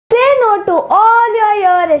no to all your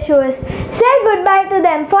ear issues. Say goodbye to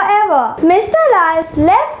them forever. Mr. Lal's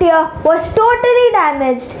left ear was totally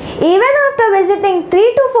damaged. Even after visiting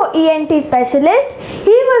 3 to 4 ENT specialists,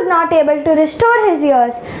 he was not able to restore his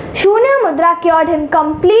ears. Shoonya Mudra cured him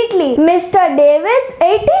completely. Mr. David's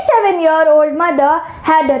 87-year-old mother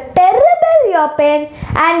had a terrible ear pain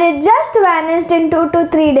and it just vanished in 2 to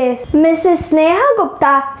 3 days. Mrs. Sneha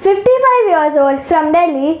Gupta, 55 years old from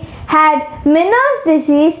Delhi, had Meniere's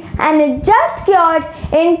disease and it just cured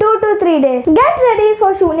in 2 to 3 days. Get ready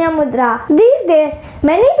for Shunya Mudra. These days,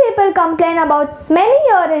 many people complain about many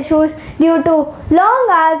ear issues due to long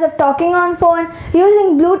hours of talking on phone,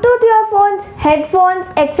 using Bluetooth earphones, headphones,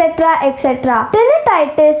 etc. etc.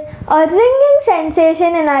 Tinnitus, a ringing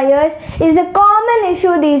sensation in our ears, is a common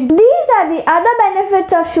issue these days. These are the other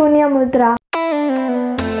benefits of Shunya Mudra.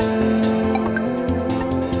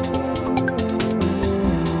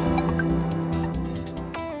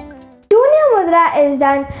 Shunya Mudra is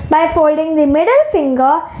done by folding the middle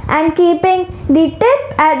finger and keeping the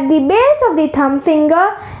tip at the base of the thumb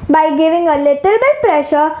finger by giving a little bit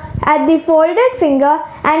pressure at the folded finger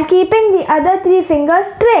and keeping the other 3 fingers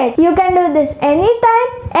straight. You can do this anytime,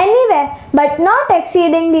 anywhere, but not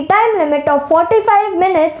exceeding the time limit of 45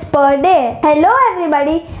 minutes per day. Hello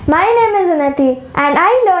everybody, my name is Unnati and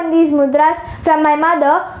I learned these mudras from my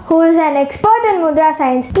mother, who is an expert in mudra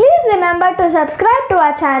science. Please remember to subscribe to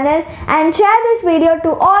our channel and share this video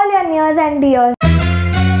to all your nears and dears.